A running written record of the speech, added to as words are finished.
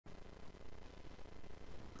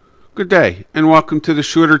Good day, and welcome to the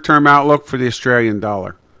shorter-term outlook for the Australian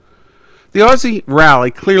dollar. The Aussie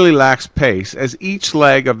rally clearly lacks pace as each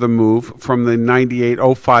leg of the move from the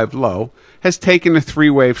 98.05 low has taken a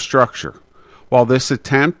three-wave structure. While this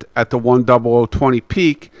attempt at the 10020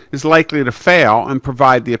 peak is likely to fail and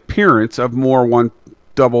provide the appearance of more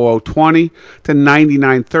 10020 to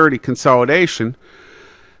 9930 consolidation,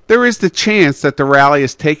 there is the chance that the rally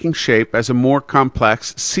is taking shape as a more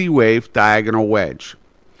complex C-wave diagonal wedge.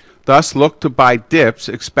 Thus, look to buy dips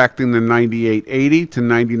expecting the 98.80 to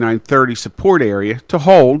 99.30 support area to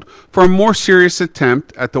hold for a more serious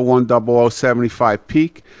attempt at the 10075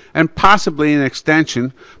 peak and possibly an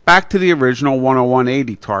extension back to the original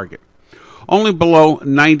 101.80 target. Only below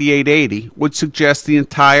 98.80 would suggest the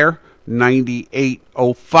entire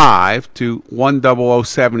 98.05 to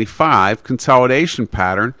 10075 consolidation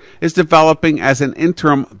pattern is developing as an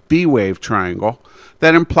interim B-wave triangle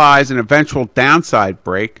that implies an eventual downside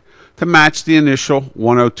break to match the initial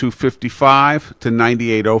 102.55 to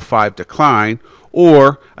 98.05 decline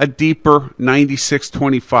or a deeper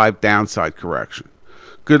 96.25 downside correction.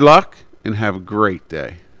 Good luck and have a great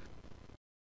day.